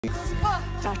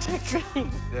Oh, Dr. Green.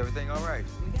 Is everything all right?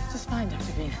 Just fine,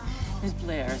 Dr. Green. Miss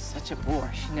Blair is such a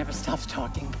bore. She never stops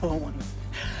talking. Poor woman.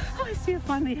 Oh, I see her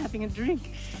finally having a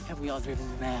drink. Have we all driven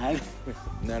you mad?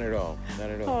 Not at all.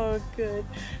 Not at all. Oh, good.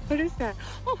 What is that?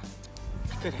 Oh,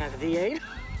 I could have V8.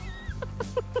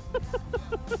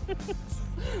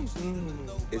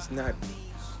 It's not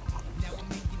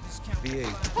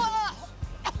V8. Oh!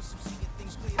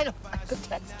 I don't like the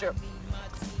texture.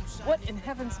 What in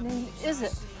heaven's name is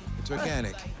it? It's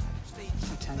organic.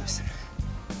 Tennis.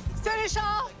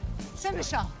 Seneschal!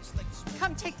 Seneschal!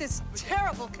 Come take this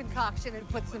terrible concoction and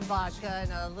put some vodka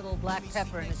and a little black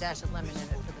pepper and a dash of lemon in it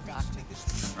for the doctor.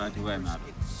 Right away, madam.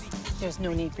 There's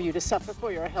no need for you to suffer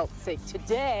for your health's sake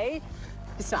today.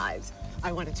 Besides,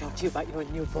 I want to talk to you about your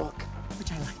new book,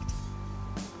 which I liked.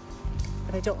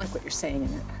 But I don't like what you're saying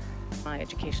in it. My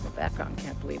educational background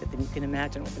can't believe it, then you can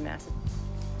imagine what the massive...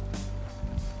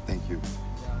 Thank you.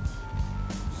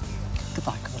 The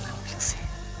vodka will help, you'll see.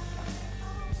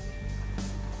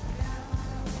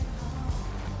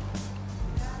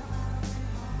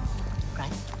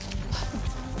 Right?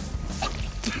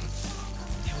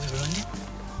 Have we ruined it?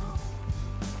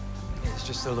 It's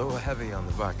just a little heavy on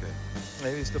the vodka.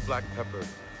 Maybe it's the black pepper.